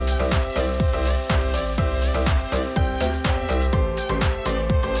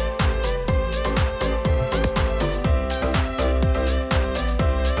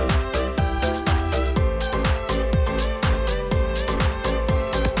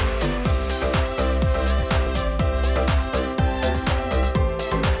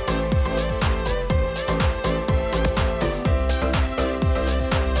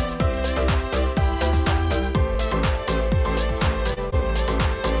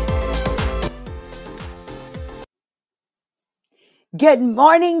Good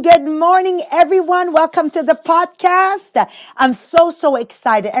morning, everyone. Welcome to the podcast. I'm so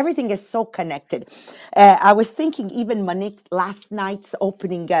excited. Everything is so connected. I was thinking, even Monique, last night's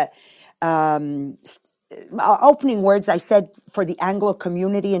um, opening words I said for the Anglo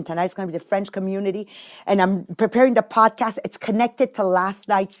community, and tonight's going to be the French community. And I'm preparing the podcast. It's connected to last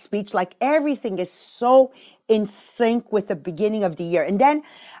night's speech. Like everything is so in sync with the beginning of the year. And then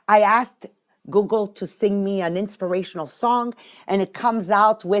I asked Google to sing me an inspirational song, and it comes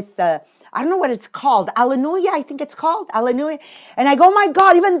out with I don't know what it's called. Hallelujah, I think it's called. Hallelujah. And I go, oh my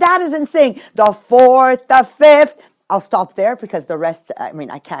God, even that isn't sing. The fourth, the fifth. I'll stop there because the rest,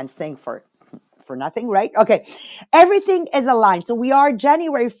 I can't sing for nothing, right? Okay. Everything is aligned. So we are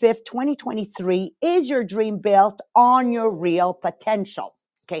January 5th, 2023. Is your dream built on your real potential?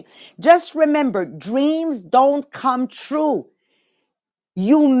 Okay. Just remember, dreams don't come true.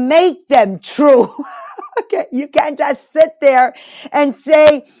 You make them true. Okay. You can't just sit there and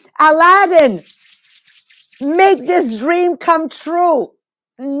say, Aladdin, make this dream come true.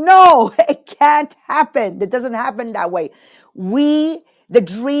 No, it can't happen. It doesn't happen that way. The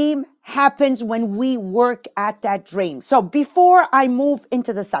dream happens when we work at that dream. So before I move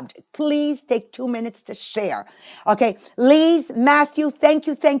into the subject, please take 2 minutes to share. Okay. Liz, Matthew, thank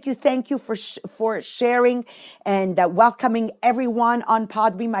you for sharing and welcoming everyone on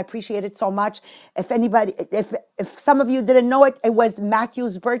Podbeam. I appreciate it so much. If some of you didn't know it, it was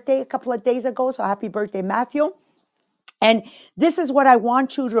Matthew's birthday a couple of days ago. So happy birthday, Matthew. And this is what I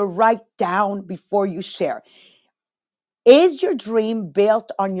want you to write down before you share. Is your dream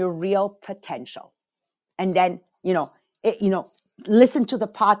built on your real potential? And then, listen to the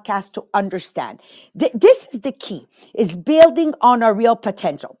podcast to understand. This is the key, is building on our real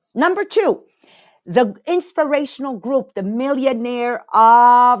potential. Number 2, the inspirational group, the Millionaire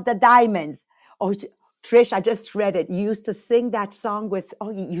of the Diamonds. Oh, Trish, I just read it. You used to sing that song with,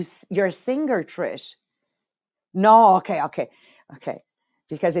 you're a singer, Trish. No, okay.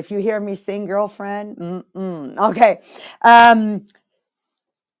 Because if you hear me sing, girlfriend, okay.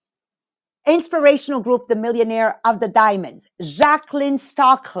 Inspirational group, the Millionaire of the Diamonds. Jacqueline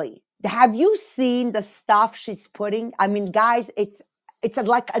Stockley. Have you seen the stuff she's putting? I mean, guys, it's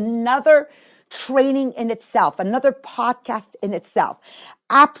like another training in itself, another podcast in itself.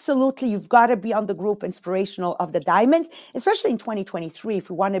 Absolutely, you've got to be on the group Inspirational of the Diamonds, especially in 2023, if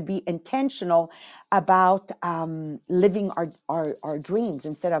we want to be intentional about living our dreams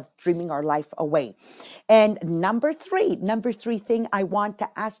instead of dreaming our life away. And number three thing I want to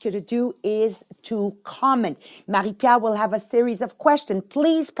ask you to do is to comment. Marie-Pierre will have a series of questions.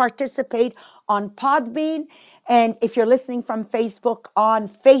 Please participate on Podbean. And if you're listening from Facebook, on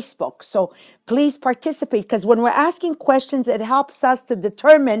Facebook. So please participate, because when we're asking questions, it helps us to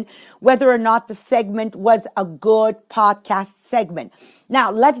determine whether or not the segment was a good podcast segment.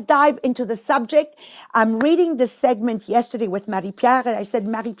 Now, let's dive into the subject. I'm reading this segment yesterday with Marie-Pierre, and I said,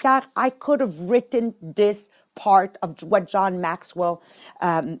 Marie-Pierre, I could have written this part of what John Maxwell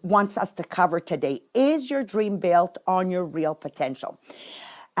wants us to cover today. Is your dream built on your real potential?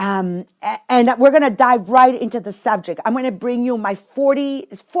 And we're going to dive right into the subject. I'm going to bring you my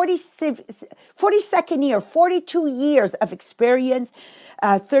 42nd year, 42 years of experience,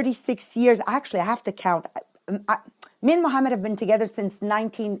 36 years. Actually, I have to count. Me and Mohammed have been together since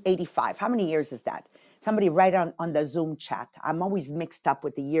 1985. How many years is that? Somebody write on the Zoom chat. I'm always mixed up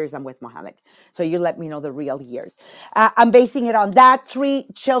with the years I'm with Mohammed. So you let me know the real years. I'm basing it on that. 3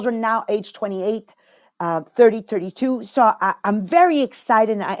 children now, age 28. 30, 32. So I'm very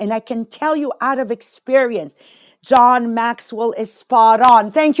excited, and I can tell you out of experience, John Maxwell is spot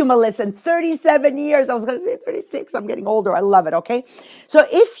on. Thank you, Melissa. In 37 years, I was going to say 36. I'm getting older. I love it. Okay. So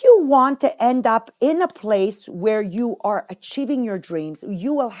if you want to end up in a place where you are achieving your dreams,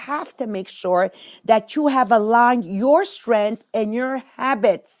 you will have to make sure that you have aligned your strengths and your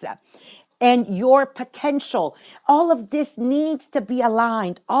habits and your potential. All of this needs to be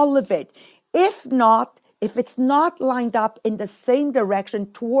aligned, all of it. If it's not lined up in the same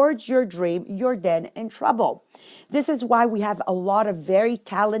direction towards your dream, you're then in trouble. This is why we have a lot of very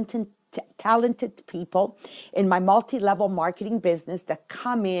talented people in my multi-level marketing business that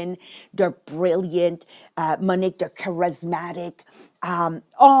come in. They're brilliant. Monique, they're charismatic.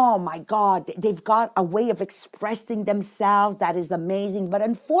 Oh my God, they've got a way of expressing themselves that is amazing. But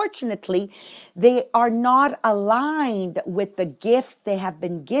unfortunately, they are not aligned with the gifts they have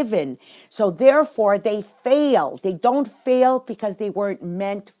been given. So therefore, they fail. They don't fail because they weren't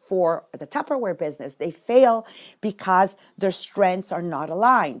meant for the Tupperware business. They fail because their strengths are not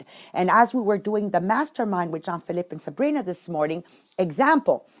aligned. And as we were doing the mastermind with Jean-Philippe and Sabrina this morning,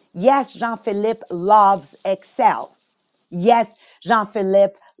 example, yes, Jean-Philippe loves Excel. Yes,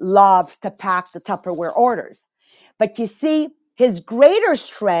 Jean-Philippe loves to pack the Tupperware orders. But you see, his greater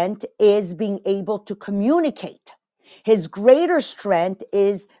strength is being able to communicate. His greater strength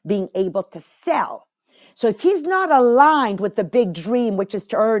is being able to sell. So if he's not aligned with the big dream, which is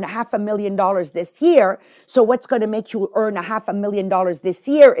to earn $500,000 this year, so what's going to make you earn $500,000 this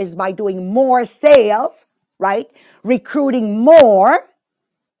year is by doing more sales, right? Recruiting more.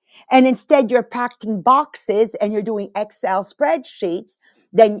 And instead you're packing boxes and you're doing Excel spreadsheets,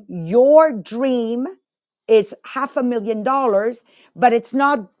 then your dream is $500,000, but it's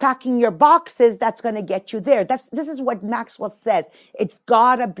not packing your boxes that's going to get you there. This is what Maxwell says. It's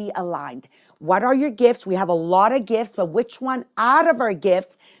got to be aligned. What are your gifts? We have a lot of gifts, but which one out of our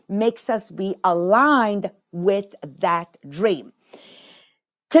gifts makes us be aligned with that dream?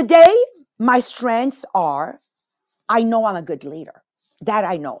 Today, my strengths are, I know I'm a good leader. That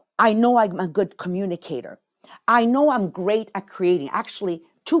I know. I know I'm a good communicator. I know I'm great at creating. Actually,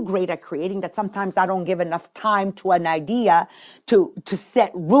 too great at creating that sometimes I don't give enough time to an idea to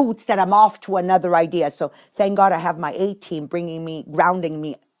set roots that I'm off to another idea. So thank God I have my A team bringing me, grounding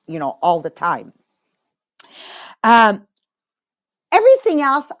me, all the time. Everything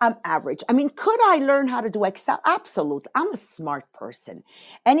else, I'm average. I mean, could I learn how to do Excel? Absolutely. I'm a smart person.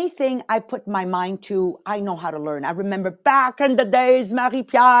 Anything I put my mind to, I know how to learn. I remember back in the days,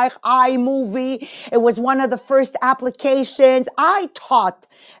 Marie-Pierre, iMovie. It was one of the first applications. I taught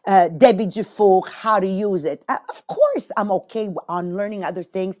Debbie Dufour how to use it. Of course, I'm okay on learning other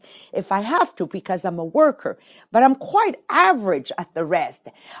things if I have to because I'm a worker, but I'm quite average at the rest.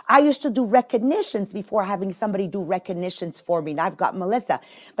 I used to do recognitions before having somebody do recognitions for me. And I've got Melissa.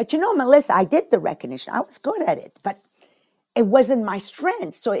 But Melissa, I did the recognition. I was good at it, but it wasn't my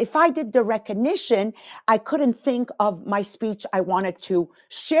strength. So if I did the recognition, I couldn't think of my speech I wanted to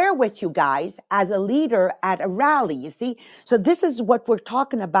share with you guys as a leader at a rally, you see? So this is what we're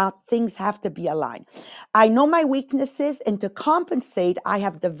talking about. Things have to be aligned. I know my weaknesses, and to compensate, I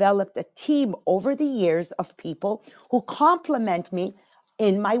have developed a team over the years of people who complement me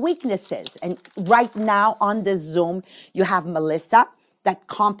in my weaknesses. And right now on this Zoom, you have Melissa that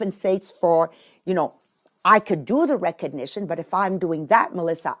compensates for, I could do the recognition, but if I'm doing that,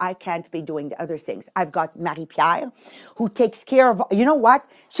 Melissa, I can't be doing the other things. I've got Marie-Pierre, who takes care of, what?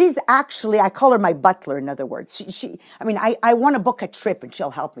 She's actually, I call her my butler, in other words. I want to book a trip and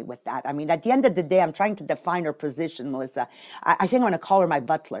she'll help me with that. I mean, at the end of the day, I'm trying to define her position, Melissa. I think I'm going to call her my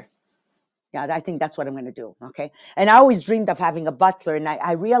butler. Yeah, I think that's what I'm going to do. Okay. And I always dreamed of having a butler. And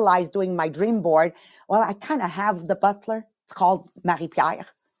I realized doing my dream board, well, I kind of have the butler. It's called Marie-Pierre.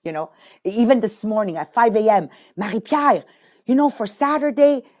 Even this morning at 5 a.m., Marie-Pierre, for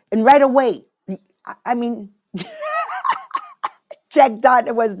Saturday, and right away, check done,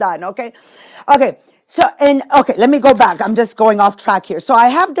 it was done, okay? Okay, let me go back. I'm just going off track here. So I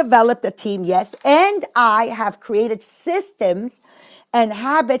have developed a team, yes, and I have created systems and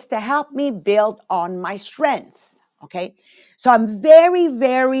habits to help me build on my strengths, okay? So I'm very,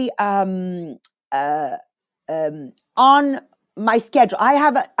 very on my schedule. I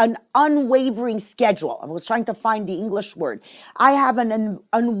have an unwavering schedule. I was trying to find the English word. I have an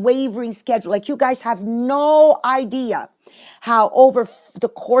unwavering schedule. Like, you guys have no idea how over the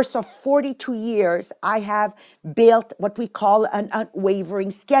course of 42 years, I have built what we call an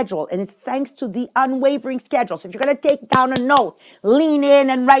unwavering schedule. And it's thanks to the unwavering schedule. So if you're going to take down a note, lean in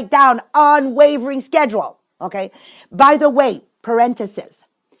and write down unwavering schedule. Okay. By the way, parenthesis.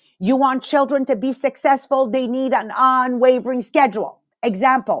 You want children to be successful, they need an unwavering schedule.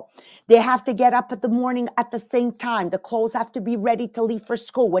 Example, they have to get up at the morning at the same time. The clothes have to be ready to leave for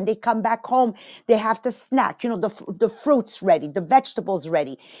school. When they come back home, they have to snack. The fruits ready, the vegetables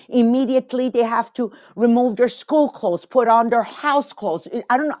ready. Immediately, they have to remove their school clothes, put on their house clothes.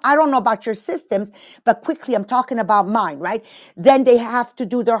 I don't know about your systems, but quickly, I'm talking about mine, right? Then they have to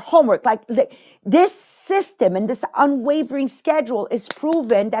do their homework. This system and this unwavering schedule is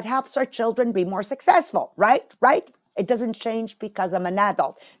proven that helps our children be more successful, right? Right? It doesn't change because I'm an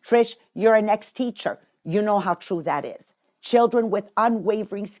adult. Trish, you're an ex-teacher. You know how true that is. Children with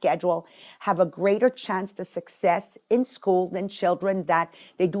unwavering schedule have a greater chance to success in school than children that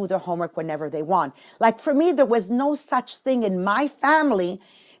they do their homework whenever they want. Like, for me, there was no such thing in my family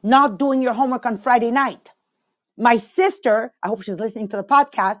not doing your homework on Friday night. My sister, I hope she's listening to the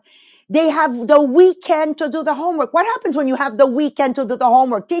podcast, they have the weekend to do the homework. What happens when you have the weekend to do the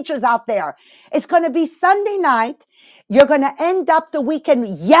homework? Teachers out there, it's going to be Sunday night. You're going to end up the weekend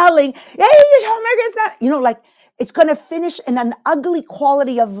yelling, hey, your homework is not, it's going to finish in an ugly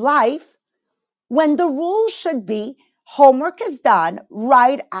quality of life when the rule should be homework is done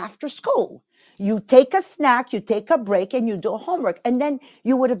right after school. You take a snack, you take a break, and you do homework. And then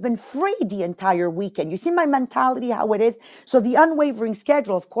you would have been free the entire weekend. You see my mentality, how it is? So the unwavering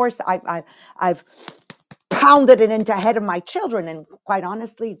schedule, of course, I've pounded it into head of my children. And quite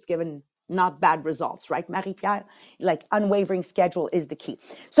honestly, it's given not bad results, right, Marie-Pierre? Like unwavering schedule is the key.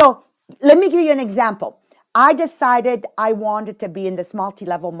 So let me give you an example. I decided I wanted to be in this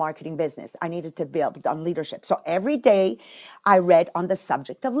multi-level marketing business. I needed to build on leadership. So every day I read on the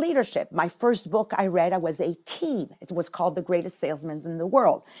subject of leadership. My first book I read, I was 18. It was called The Greatest Salesman in the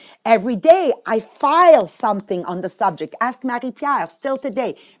World. Every day I file something on the subject. Ask Marie-Pierre, still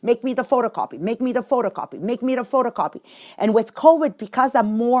today, make me the photocopy, make me the photocopy, make me the photocopy. And with COVID, because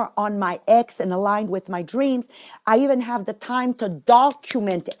I'm more on my X and aligned with my dreams, I even have the time to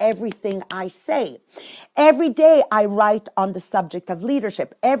document everything I say. Every day I write on the subject of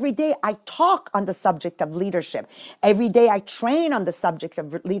leadership. Every day I talk on the subject of leadership. Every day I train on the subject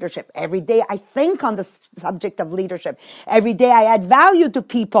of leadership. Every day I think on the subject of leadership. Every day I add value to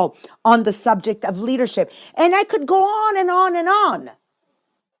people on the subject of leadership. And I could go on and on and on.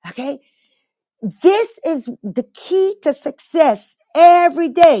 Okay? This is the key to success every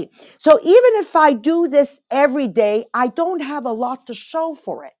day. So even if I do this every day, I don't have a lot to show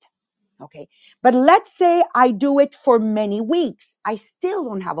for it. Okay. But let's say I do it for many weeks. I still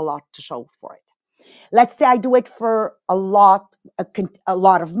don't have a lot to show for it. Let's say I do it for a lot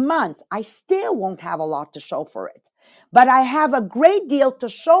of months. I still won't have a lot to show for it. But I have a great deal to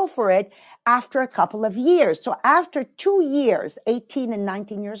show for it after a couple of years. So after 2 years, 18 and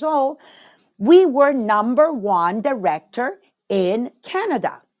 19 years old, we were number one director in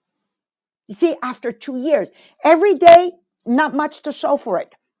Canada. You see, after 2 years, every day, not much to show for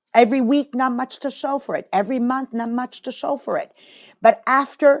it. Every week, not much to show for it. Every month, not much to show for it. But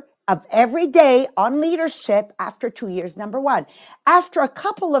after of every day on leadership, after 2 years, number one. After a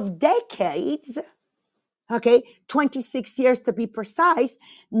couple of decades, okay, 26 years to be precise,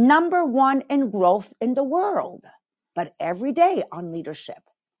 number one in growth in the world. But every day on leadership,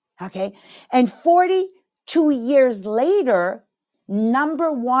 okay? And 42 years later,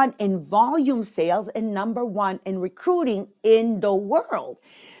 number one in volume sales and number one in recruiting in the world.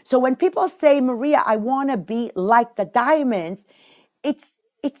 So when people say, Maria, I want to be like the diamonds, it's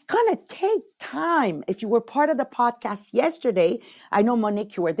going to take time. If you were part of the podcast yesterday, I know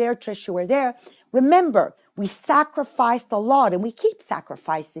Monique, you were there, Trish, you were there. Remember, we sacrificed a lot and we keep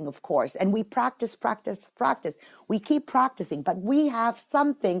sacrificing, of course, and we practice. We keep practicing, but we have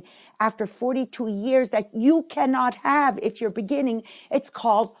something after 42 years that you cannot have if you're beginning. It's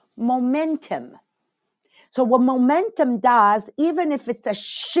called momentum. So what momentum does, even if it's a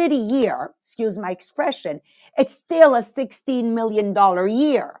shitty year, excuse my expression, it's still a $16 million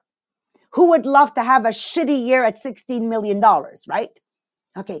year. Who would love to have a shitty year at $16 million, right?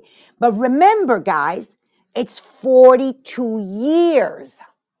 Okay. But remember, guys, it's 42 years.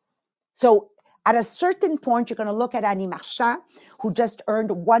 So at a certain point, you're going to look at Annie Marchand, who just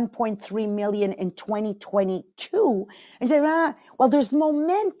earned 1.3 million in 2022, and say, well, there's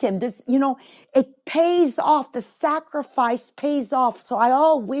momentum. It pays off. The sacrifice pays off. So I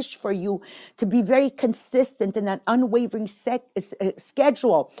all wish for you to be very consistent in an unwavering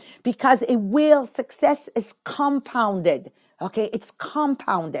schedule, because success is compounded. Okay, it's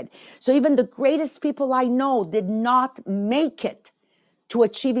compounded. So even the greatest people I know did not make it to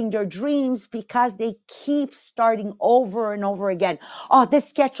achieving their dreams because they keep starting over and over again. Oh, this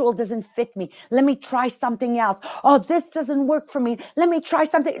schedule doesn't fit me. Let me try something else. Oh, this doesn't work for me. Let me try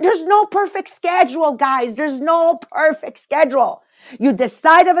something. There's no perfect schedule, guys. There's no perfect schedule. You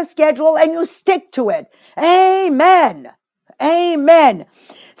decide of a schedule and you stick to it. Amen. Amen.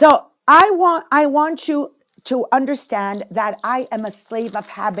 So I want you to understand that I am a slave of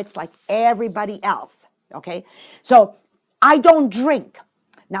habits like everybody else. Okay. So I don't drink.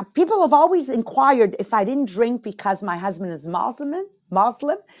 Now, people have always inquired if I didn't drink because my husband is Muslim,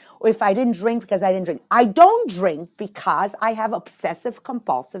 or if I didn't drink because I didn't drink. I don't drink because I have obsessive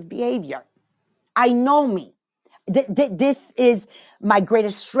compulsive behavior. I know me. This is my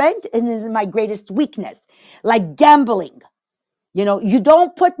greatest strength and this is my greatest weakness. Like gambling. You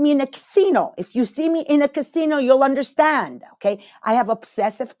don't put me in a casino. If you see me in a casino, you'll understand, okay? I have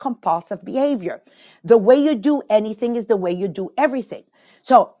obsessive compulsive behavior. The way you do anything is the way you do everything.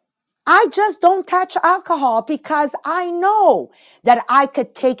 So I just don't touch alcohol because I know that I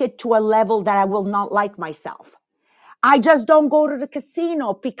could take it to a level that I will not like myself. I just don't go to the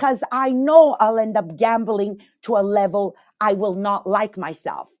casino because I know I'll end up gambling to a level I will not like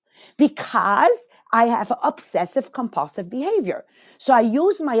myself. Because I have obsessive compulsive behavior. So I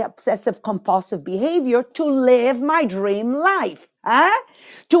use my obsessive compulsive behavior to live my dream life. Huh?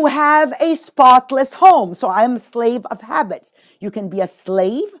 To have a spotless home. So I'm a slave of habits. You can be a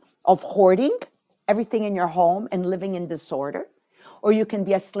slave of hoarding everything in your home and living in disorder. Or you can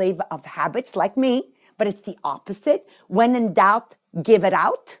be a slave of habits like me, but it's the opposite. When in doubt, give it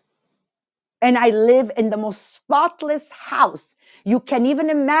out. And I live in the most spotless house you can even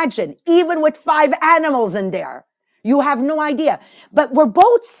imagine, even with 5 animals in there. You have no idea. But we're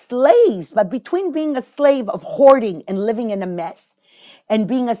both slaves. But between being a slave of hoarding and living in a mess and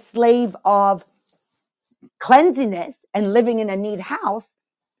being a slave of cleanliness and living in a neat house,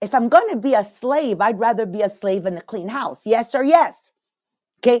 if I'm going to be a slave, I'd rather be a slave in a clean house. Yes or yes?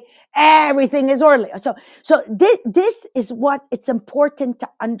 Okay, everything is orderly. So this is what it's important to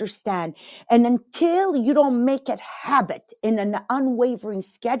understand. And until you don't make it habit in an unwavering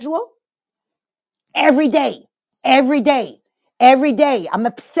schedule, every day, every day, every day, I'm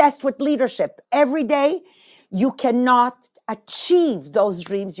obsessed with leadership. Every day, you cannot achieve those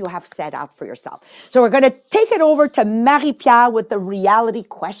dreams you have set out for yourself. So we're going to take it over to Marie-Pierre with the reality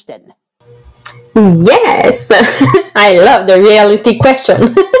question. Yes, I love the reality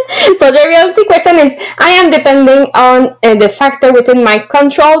question. So the reality question is, I am depending on the factor within my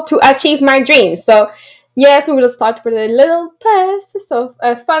control to achieve my dreams. So yes, we will start with a little test, so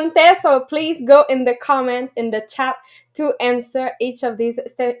a fun test. So please go in the comments, in the chat, to answer each of these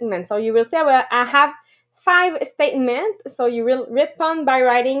statements. So you will say, well, I have 5 statements. So you will respond by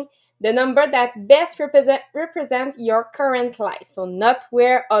writing the number that best represent your current life. So not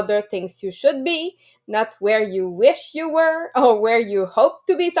where other things you should be, not where you wish you were or where you hope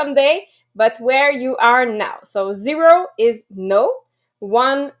to be someday, but where you are now. So 0 is no,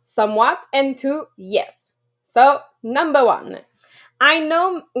 1 somewhat, and 2 yes. So number 1, I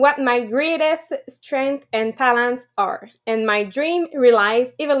know what my greatest strengths and talents are, and my dream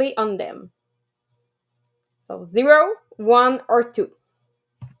relies heavily on them. So 0, 1, or 2.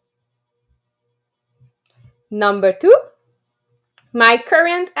 Number 2, my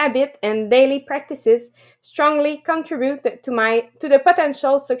current habit and daily practices strongly contribute to the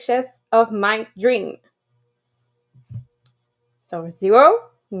potential success of my dream. So 0,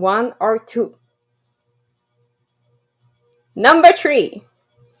 1, or 2. Number 3,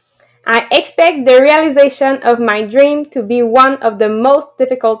 I expect the realization of my dream to be one of the most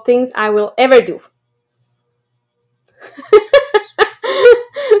difficult things I will ever do.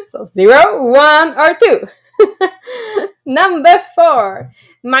 So 0, 1, or 2. Number 4,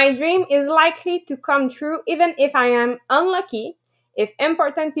 my dream is likely to come true even if I am unlucky, if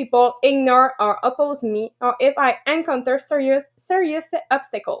important people ignore or oppose me, or if I encounter serious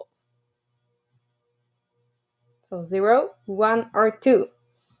obstacles. So 0, 1, or 2.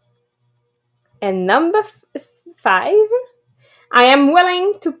 And number 5, I am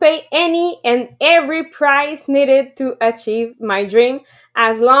willing to pay any and every price needed to achieve my dream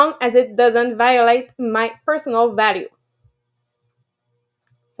as long as it doesn't violate my personal value.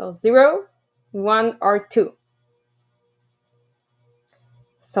 So 0, 1, or 2.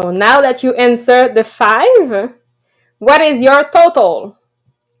 So now that you answered the 5, what is your total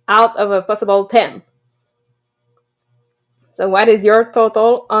out of a possible 10? So what is your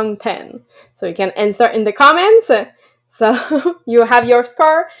total on 10? So you can answer in the comments. So you have your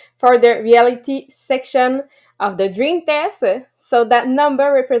score for the reality section of the dream test. So that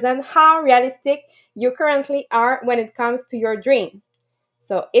number represents how realistic you currently are when it comes to your dream.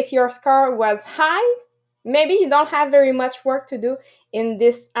 So if your score was high, maybe you don't have very much work to do in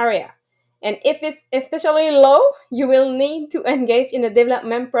this area. And if it's especially low, you will need to engage in a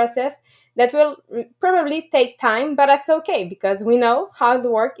development process that will probably take time, but that's okay because we know hard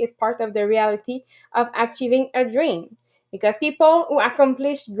work is part of the reality of achieving a dream. Because people who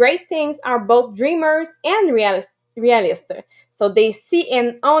accomplish great things are both dreamers and realists. So they see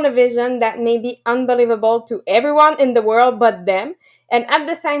and own a vision that may be unbelievable to everyone in the world but them. And at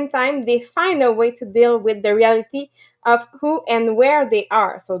the same time, they find a way to deal with the reality of who and where they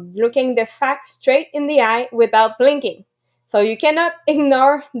are. So looking the facts straight in the eye without blinking. So you cannot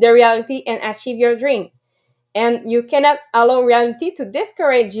ignore the reality and achieve your dream. And you cannot allow reality to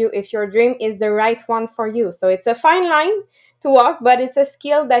discourage you if your dream is the right one for you. So it's a fine line to walk, but it's a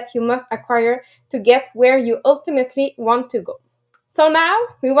skill that you must acquire to get where you ultimately want to go. So now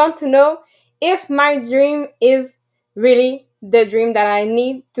we want to know if my dream is really the dream that I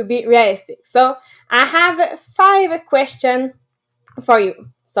need to be realistic. So I have 5 questions for you.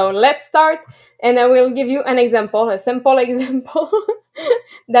 So let's start, and I will give you an example, a simple example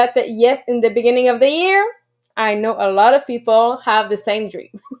that yes, in the beginning of the year, I know a lot of people have the same dream.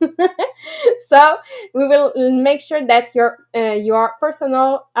 So we will make sure that your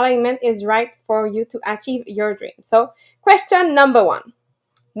personal alignment is right for you to achieve your dream. So question number 1,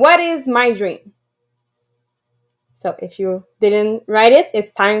 what is my dream? So if you didn't write it,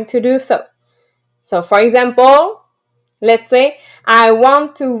 it's time to do so. So for example, let's say I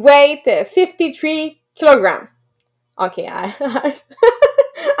want to weigh 53 kilograms. Okay,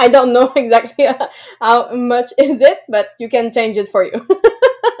 I don't know exactly how much is it, but you can change it for you.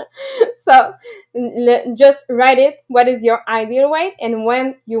 So just write it. What is your ideal weight and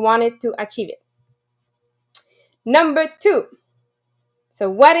when you wanted to achieve it? Number 2. So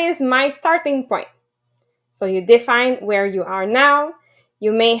what is my starting point? So you define where you are now.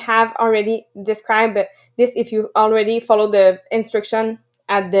 You may have already described this if you already followed the instruction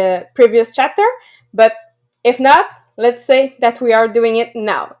at the previous chapter, but if not, let's say that we are doing it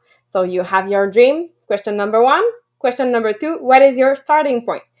now. So you have your dream, question number 1. Question number 2, what is your starting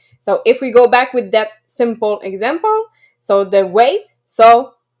point? So if we go back with that simple example, so the weight,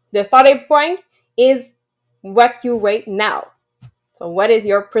 so the starting point is what you weigh now. So what is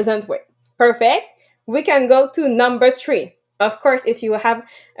your present weight? Perfect. We can go to number 3. Of course, if you have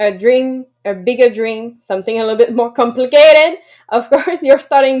a dream, a bigger dream, something a little bit more complicated, of course, your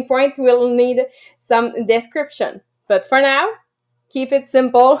starting point will need some description. But for now, keep it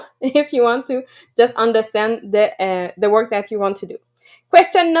simple if you want to just understand the work that you want to do.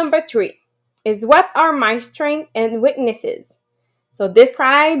 Question number 3 is, what are my strengths and weaknesses? So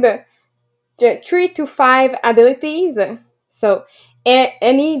describe the 3 to 5 abilities. So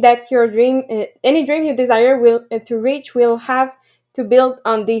any dream you desire will to reach will have to build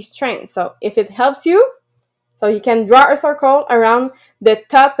on these strengths. So if it helps you, so you can draw a circle around the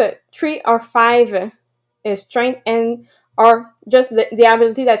top 3 or 5 strength and or just the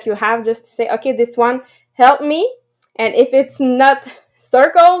ability that you have, just to say, okay, this one helped me. And if it's not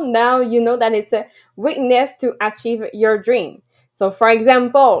circle, now you know that it's a weakness to achieve your dream. So for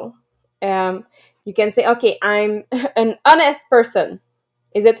example, you can say, okay, I'm an honest person.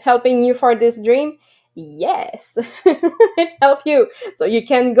 Is it helping you for this dream? Yes, it helped you. So you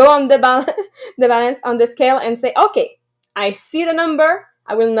can go on the balance on the scale and say, okay, I see the number.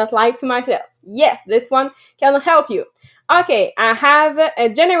 I will not lie to myself. Yes, this one can help you. Okay, I have a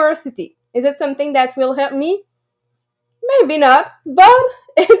generosity. Is it something that will help me? Maybe not, but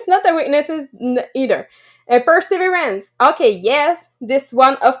it's not a weakness either. A perseverance. Okay, yes, this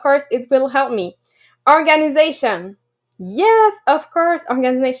one, of course, it will help me. Organization. Yes, of course,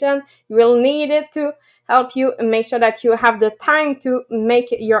 organization. You will need it to help you make sure that you have the time to make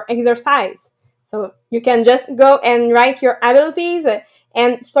your exercise. So you can just go and write your abilities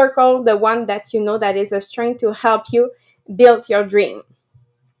and circle the one that you know that is a strength to help you build your dream.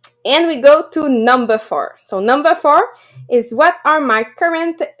 And we go to number 4. So number 4 is, what are my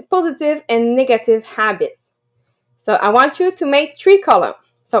current positive and negative habits? So I want you to make 3 columns.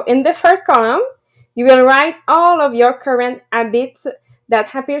 So in the first column, you will write all of your current habits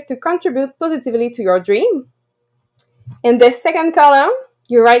that appear to contribute positively to your dream. In the second column,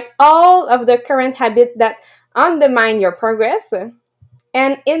 you write all of the current habits that undermine your progress.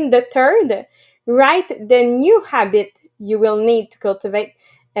 And in the third, write the new habit you will need to cultivate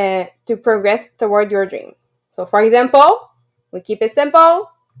to progress toward your dream. So for example, we keep it simple.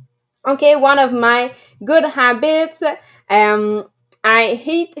 Okay, one of my good habits, I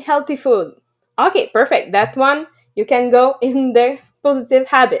eat healthy food. Okay, perfect. That one, you can go in the positive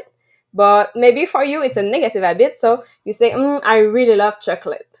habit. But maybe for you, it's a negative habit. So you say, I really love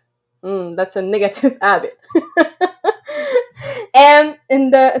chocolate. That's a negative habit. And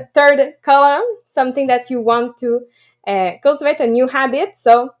in the third column, something that you want to cultivate, a new habit.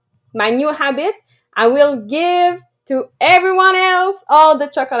 So my new habit, I will give to everyone else all the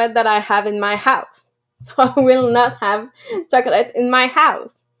chocolate that I have in my house. So I will not have chocolate in my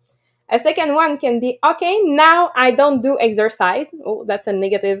house. A second one can be, okay, now I don't do exercise. Oh, that's a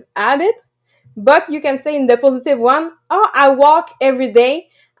negative habit. But you can say in the positive one, oh, I walk every day.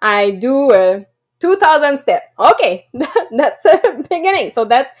 I do 2,000 steps. Okay, that's a beginning. So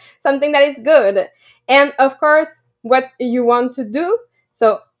that's something that is good. And of course, what you want to do,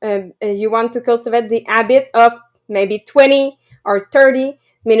 so you want to cultivate the habit of maybe 20 or 30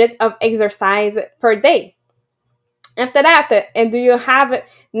 minutes of exercise per day. After that, do you have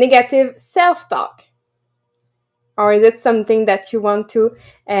negative self-talk? Or is it something that you want to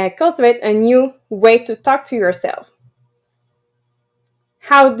cultivate a new way to talk to yourself?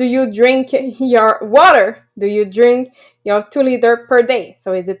 How do you drink your water? Do you drink your 2 liters per day?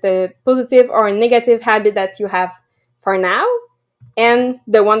 So is it a positive or a negative habit that you have for now? And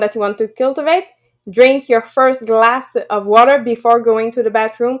the one that you want to cultivate, drink your first glass of water before going to the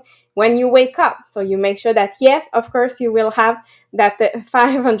bathroom when you wake up. So you make sure that, yes, of course, you will have that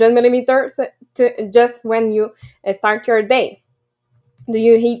 500 milliliters to just when you start your day. Do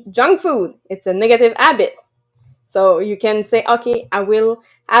you eat junk food? It's a negative habit. So you can say, okay, I will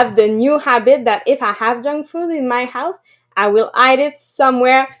have the new habit that if I have junk food in my house, I will hide it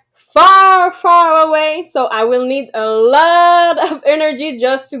somewhere far, far away. So I will need a lot of energy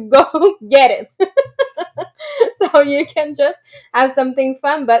just to go get it. So you can just have something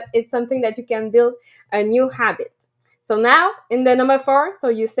fun, but it's something that you can build a new habit. So now in the number 4, so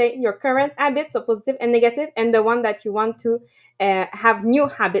you say your current habits, so positive and negative, and the one that you want to have new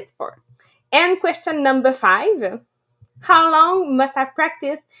habits for. And question number 5, how long must I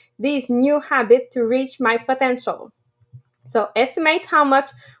practice this new habit to reach my potential? So estimate how much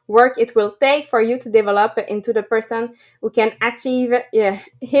work it will take for you to develop into the person who can achieve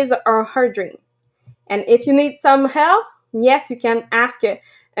his or her dream. And if you need some help, yes, you can ask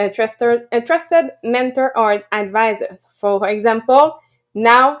a trusted mentor or advisor. For example,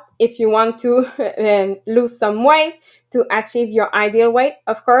 now if you want to lose some weight to achieve your ideal weight,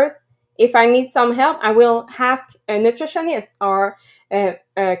 of course, if I need some help, I will ask a nutritionist or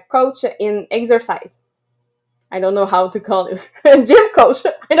a coach in exercise. I don't know how to call it. A gym coach.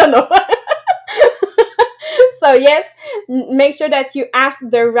 I don't know. So yes, make sure that you ask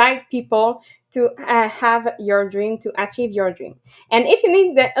the right people to have your dream, to achieve your dream. And if you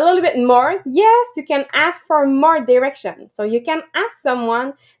need a little bit more, yes, you can ask for more direction. So you can ask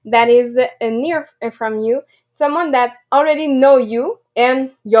someone that is near from you, someone that already know you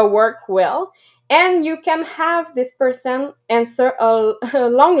and your work well, and you can have this person answer a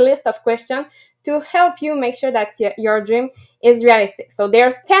long list of questions to help you make sure that your dream is realistic. So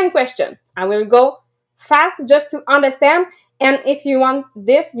there's 10 questions. I will go fast just to understand. And if you want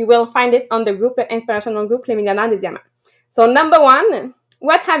this, you will find it on the group, inspirational group, Les Millionnaires des Diamants. So number 1,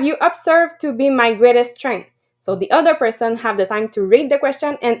 what have you observed to be my greatest strength? So the other person have the time to read the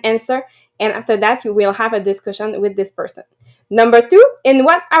question and answer. And after that, you will have a discussion with this person. Number 2, in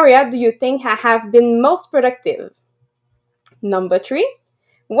what area do you think I have been most productive? Number 3,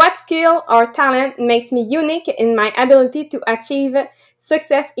 what skill or talent makes me unique in my ability to achieve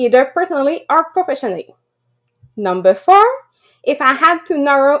success either personally or professionally? Number 4, if I had to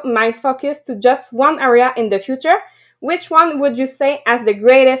narrow my focus to just one area in the future, which one would you say has the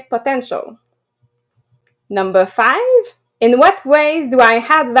greatest potential? Number 5, in what ways do I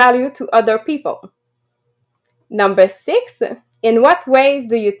add value to other people? Number 6, in what ways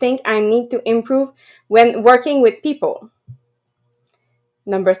do you think I need to improve when working with people?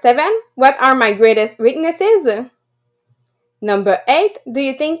 Number 7, what are my greatest weaknesses? Number 8, do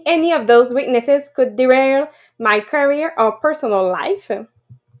you think any of those weaknesses could derail my career or personal life?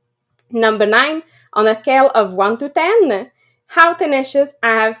 Number 9, on a scale of 1 to 10, how tenacious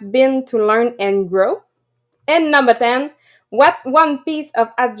I have been to learn and grow? And number 10, what one piece of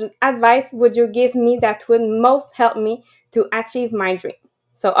advice would you give me that would most help me to achieve my dream?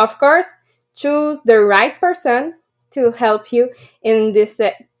 So, of course, choose the right person to help you in this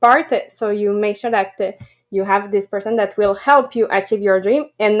part. So you make sure that you have this person that will help you achieve your dream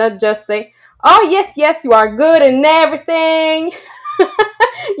and not just say, oh, yes, yes, you are good and everything.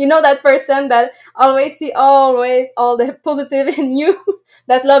 You know, that person that always see always all the positive in you,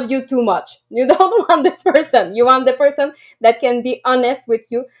 that love you too much. You don't want this person. You want the person that can be honest with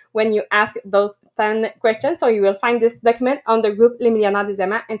you when you ask those 10 questions. So you will find this document on the group Les Millionnaires des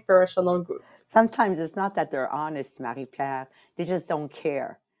Diamants Inspirational Group. Sometimes it's not that they're honest, Marie-Pierre. They just don't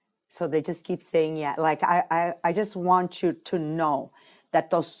care. So they just keep saying, yeah. Like, I just want you to know that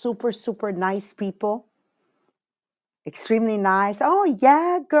those super, super nice people, extremely nice, oh,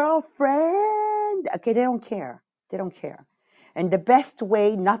 yeah, girlfriend. Okay, they don't care. They don't care. And the best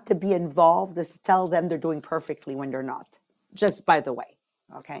way not to be involved is to tell them they're doing perfectly when they're not. Just by the way.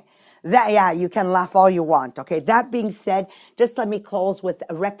 Okay. That, yeah, you can laugh all you want. Okay. That being said, just let me close with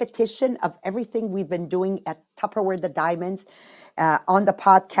a repetition of everything we've been doing at Tupperware the Diamonds, on the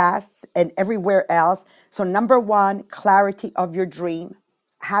podcasts and everywhere else. So number 1, clarity of your dream.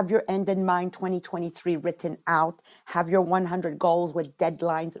 Have your end in mind 2023 written out. Have your 100 goals with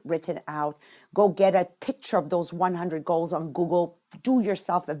deadlines written out. Go get a picture of those 100 goals on Google. Do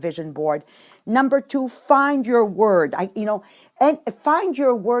yourself a vision board. Number 2, find your word. And find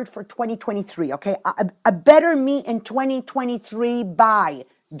your word for 2023, okay? A better me in 2023 by ...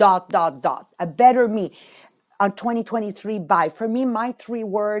 A better me on 2023 by. For me, my 3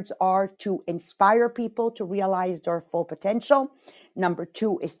 words are to inspire people to realize their full potential, Number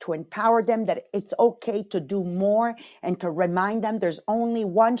 2 is to empower them that it's okay to do more and to remind them there's only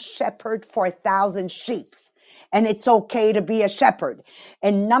one shepherd for 1,000 sheep. And it's okay to be a shepherd.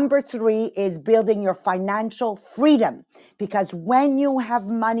 And number 3 is building your financial freedom. Because when you have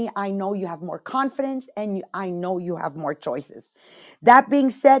money, I know you have more confidence and I know you have more choices. That being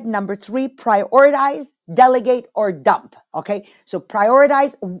said, number 3, prioritize, delegate, or dump. Okay. So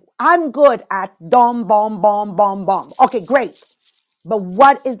prioritize. I'm good at dom, bomb, bomb, bomb, bomb. Okay, great. But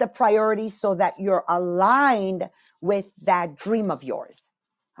what is the priority so that you're aligned with that dream of yours?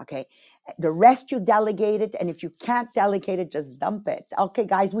 Okay. The rest you delegate it. And if you can't delegate it, just dump it. Okay,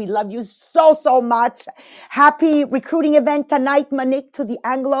 guys, we love you so, so much. Happy recruiting event tonight, Monique, to the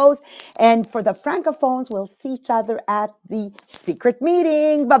Anglos. And for the Francophones, we'll see each other at the secret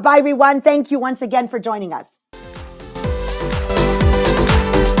meeting. Bye-bye, everyone. Thank you once again for joining us.